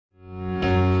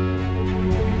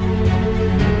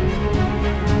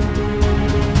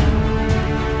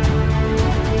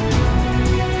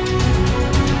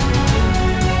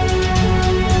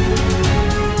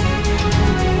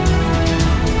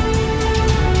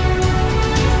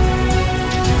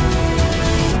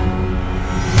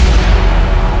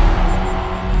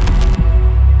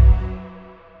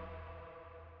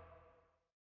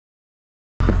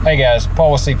Hey guys,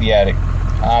 Paul with CP Addict.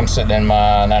 I'm sitting in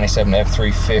my 97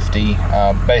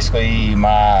 F350, basically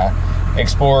my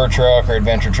explorer truck or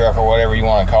adventure truck or whatever you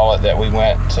want to call it, that we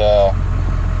went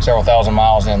several thousand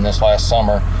miles in this last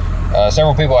summer.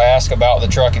 Several people ask about the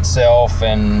truck itself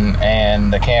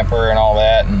and the camper and all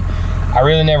that, and I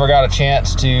really never got a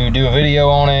chance to do a video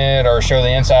on it or show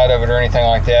the inside of it or anything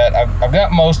like that. I've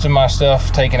got most of my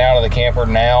stuff taken out of the camper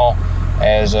now,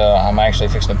 as I'm actually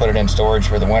fixing to put it in storage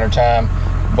for the winter time.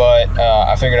 But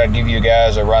I figured I'd give you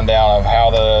guys a rundown of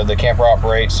how the camper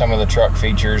operates, some of the truck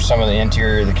features, some of the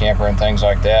interior of the camper and things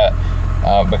like that,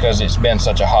 because it's been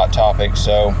such a hot topic.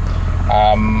 So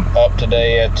I'm up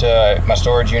today at my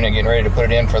storage unit getting ready to put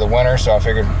it in for the winter, so I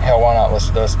figured, hell, why not,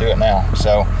 let's do it now.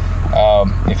 So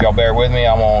if y'all bear with me,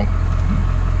 I'm gonna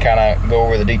kind of go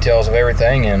over the details of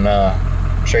everything and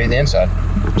show you the inside.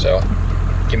 So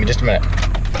give me just a minute.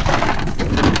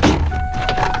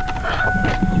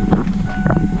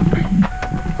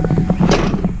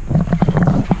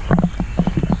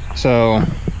 So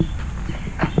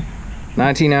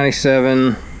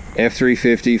 1997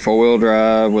 F350 four-wheel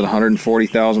drive with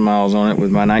 140,000 miles on it,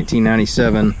 with my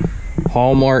 1997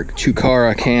 Hallmark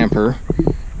Camper.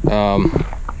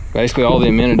 Basically all the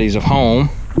amenities of home.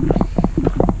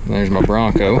 And there's my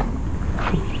Bronco.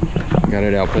 Got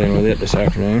it out playing with it this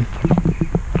afternoon.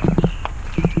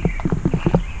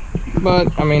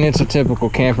 But I mean, it's a typical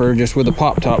camper just with a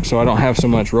pop top, so I don't have so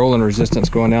much rolling resistance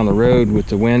going down the road with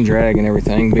the wind drag and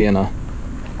everything, being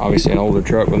obviously an older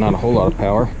truck with not a whole lot of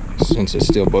power, since it's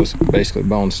still basically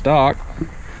bone stock.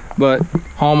 But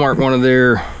Hallmark, one of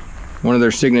their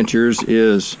signatures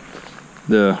is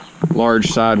the large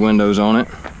side windows on it,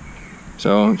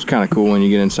 so it's kind of cool when you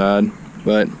get inside.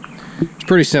 But it's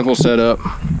pretty simple setup.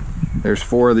 There's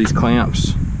 4 of these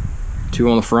clamps, 2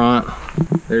 on the front,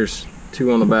 there's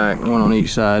 2 on the back, 1 on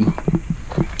each side.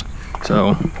 So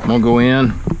I'm gonna go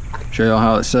in, show y'all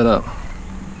how it's set up.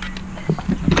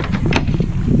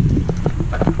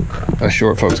 Us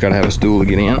short folks gotta have a stool to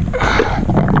get in.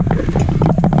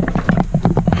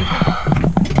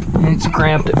 It's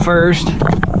cramped at first,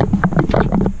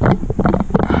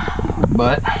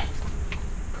 but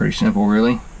pretty simple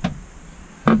really.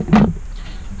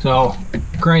 So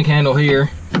crank handle here,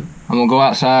 I'm gonna go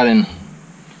outside and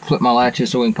flip my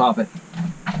latches so we can pop it.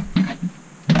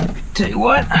 Tell you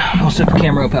what, I'll set the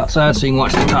camera up outside so you can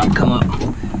watch the top come up.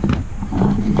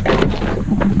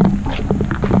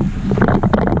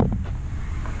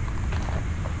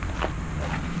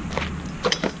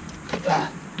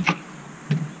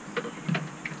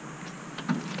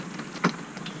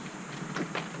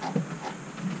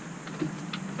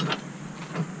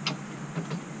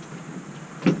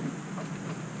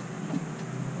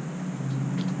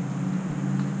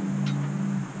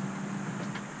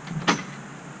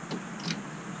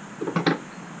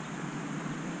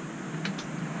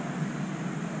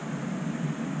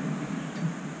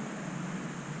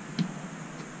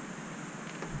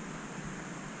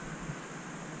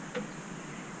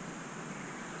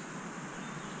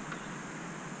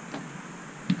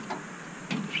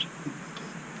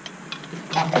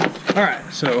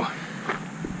 Alright, so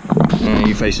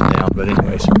you face it down, but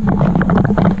anyways,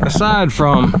 aside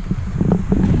from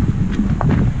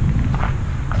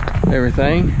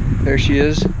everything, there she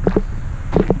is,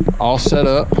 all set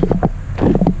up.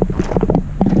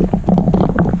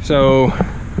 So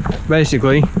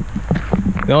basically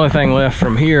the only thing left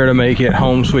from here to make it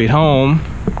home sweet home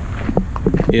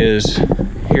is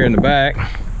here in the back.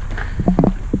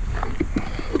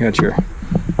 Got your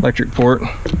electric port,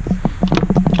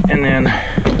 and then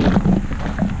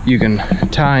you can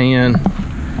tie in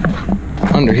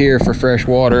under here for fresh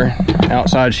water,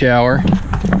 outside shower.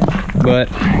 But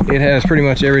it has pretty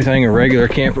much everything a regular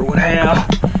camper would have.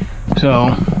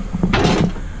 So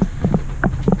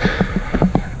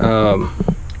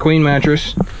queen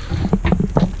mattress,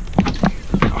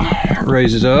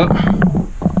 raises up,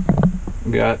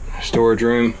 got storage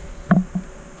room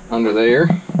under there.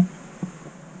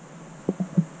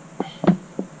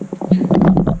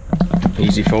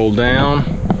 Easy fold down,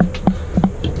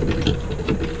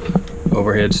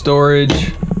 overhead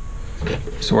storage.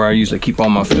 It's where I usually keep all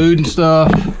my food and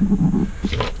stuff.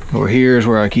 Over here is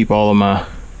where I keep all of my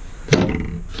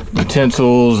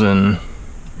utensils and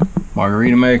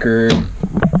margarita maker.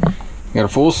 Got a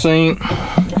full sink.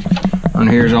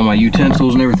 Under here's all my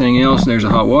utensils and everything else. There's a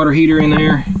hot water heater in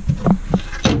there.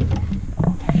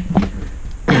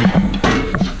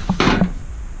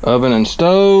 Oven and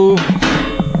stove.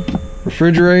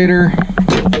 Refrigerator,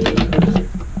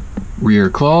 rear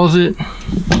closet,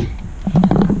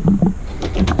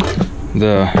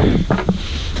 the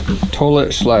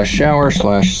toilet slash shower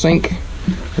slash sink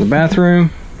for the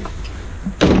bathroom.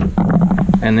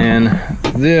 And then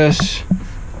this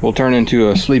will turn into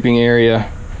a sleeping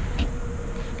area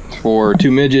for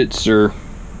 2 midgets or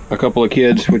a couple of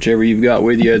kids, whichever you've got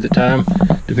with you at the time,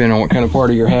 depending on what kind of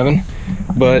party you're having.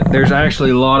 But there's actually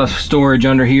a lot of storage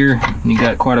under here. You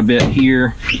got quite a bit here,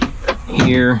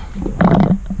 here,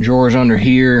 drawers under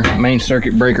here, main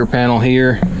circuit breaker panel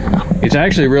here. It's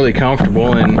actually really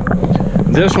comfortable, and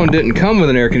this one didn't come with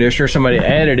an air conditioner. Somebody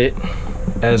added it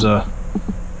as an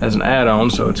add-on,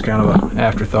 so it's kind of an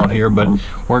afterthought here, but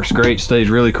works great. Stays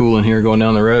really cool in here going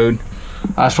down the road.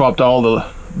 I swapped all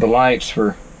the lights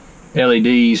for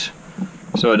LEDs,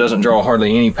 so it doesn't draw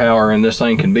hardly any power, and this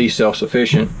thing can be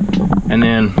self-sufficient. And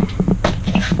then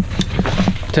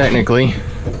technically,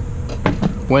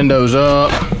 windows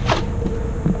up,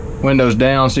 windows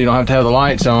down, so you don't have to have the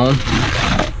lights on.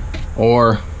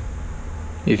 Or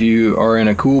if you are in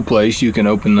a cool place, you can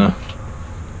open the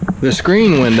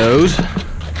screen windows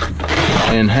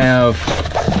and have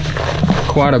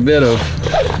quite a bit of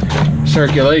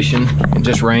circulation. It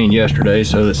just rained yesterday,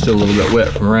 so it's still a little bit wet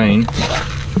from rain,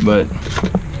 but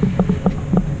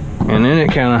and then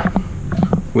it kind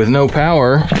of, with no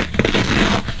power,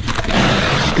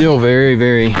 still very,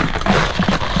 very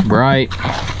bright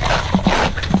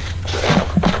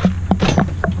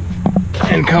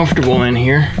and comfortable in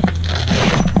here.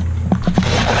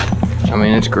 I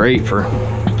mean, it's great for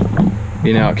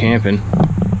being out camping.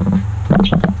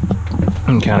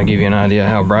 And kind of give you an idea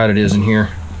how bright it is in here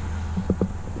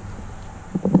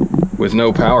with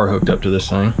no power hooked up to this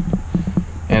thing.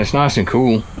 And it's nice and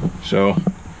cool. So,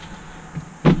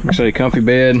 like I say, comfy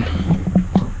bed.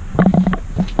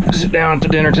 Sit down at the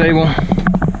dinner table.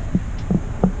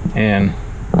 And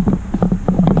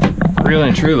really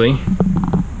and truly,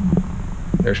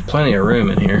 there's plenty of room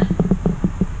in here.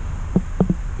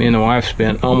 Me and the wife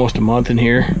spent almost a month in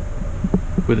here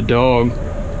with a dog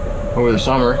over the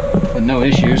summer with no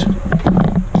issues.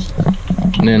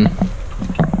 And then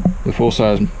the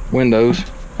full-size windows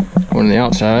going to the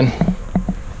outside.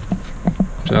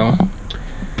 So,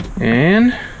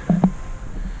 and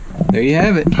there you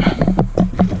have it.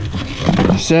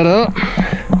 Set up.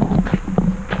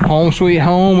 Home sweet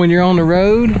home when you're on the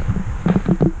road.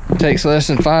 It takes less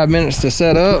than 5 minutes to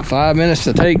set up, 5 minutes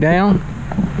to take down.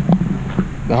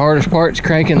 The hardest part's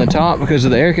cranking the top because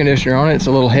of the air conditioner on it. It's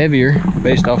a little heavier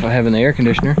based off of having the air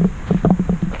conditioner.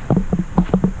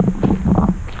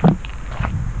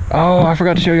 Oh, I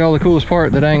forgot to show you all the coolest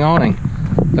part, the dang awning.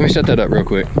 Let me set that up real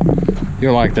quick.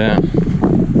 You'll like that.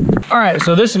 All right,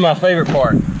 so this is my favorite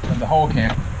part of the whole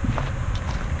camp.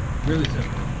 Really simple.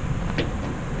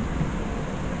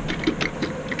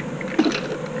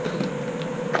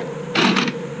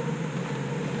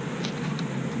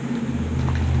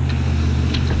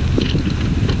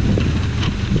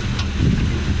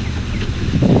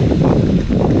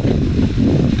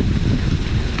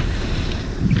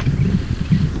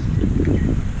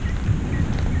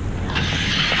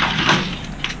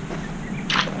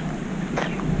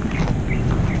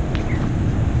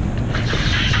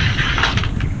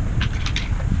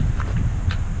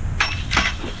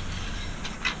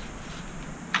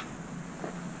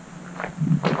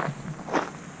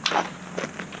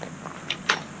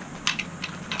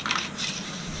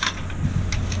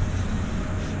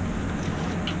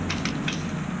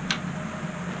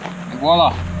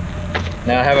 Voila!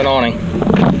 Now I have an awning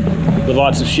with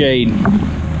lots of shade.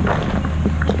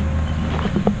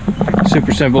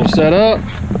 Super simple to set up.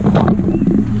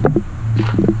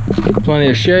 Plenty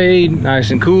of shade,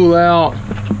 nice and cool out.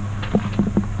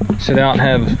 Sit out and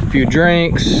have a few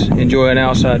drinks, enjoy an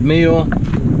outside meal,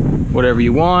 whatever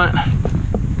you want.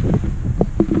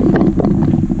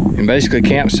 And basically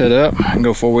camp set up and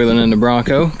go four-wheeling in the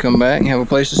Bronco, come back and have a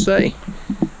place to stay.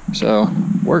 So,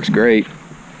 works great.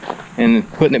 And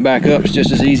putting it back up is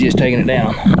just as easy as taking it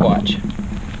down. Watch.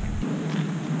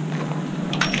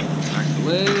 Back the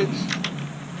legs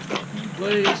in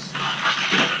place.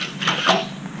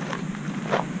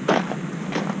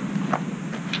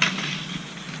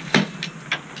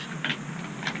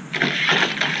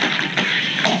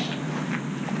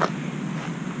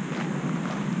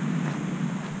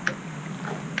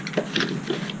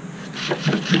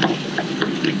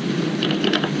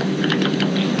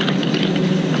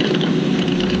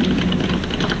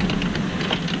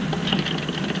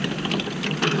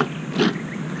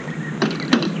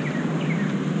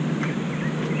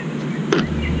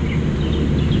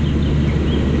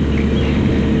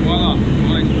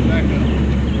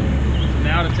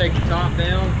 Take the top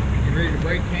down, get ready to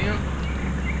break camp.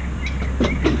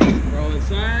 We're all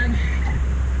inside.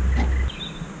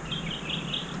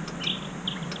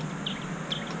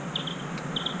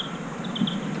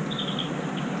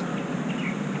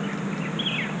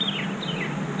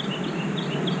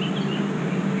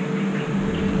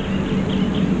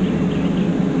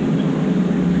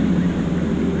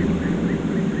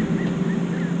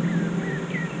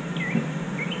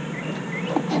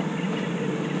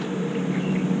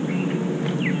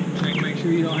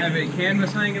 sure you don't have any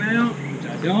canvas hanging out, which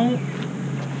I don't.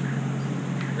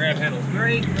 Grab handle's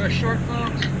great, no short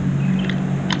folks.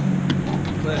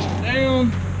 Clasp it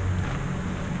down.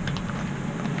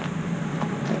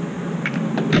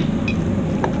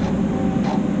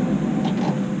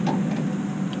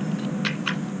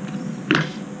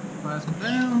 Clasp it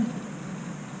down.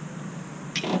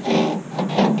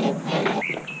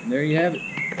 And there you have it.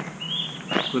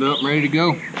 Put up, ready to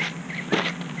go.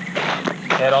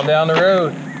 Head on down the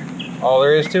road. All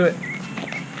there is to it.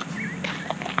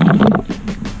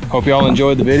 Hope y'all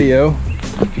enjoyed the video.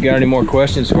 If you got any more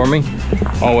questions for me,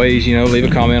 always, leave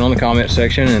a comment on the comment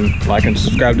section and like and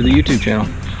subscribe to the YouTube channel.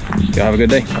 Y'all have a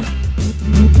good day.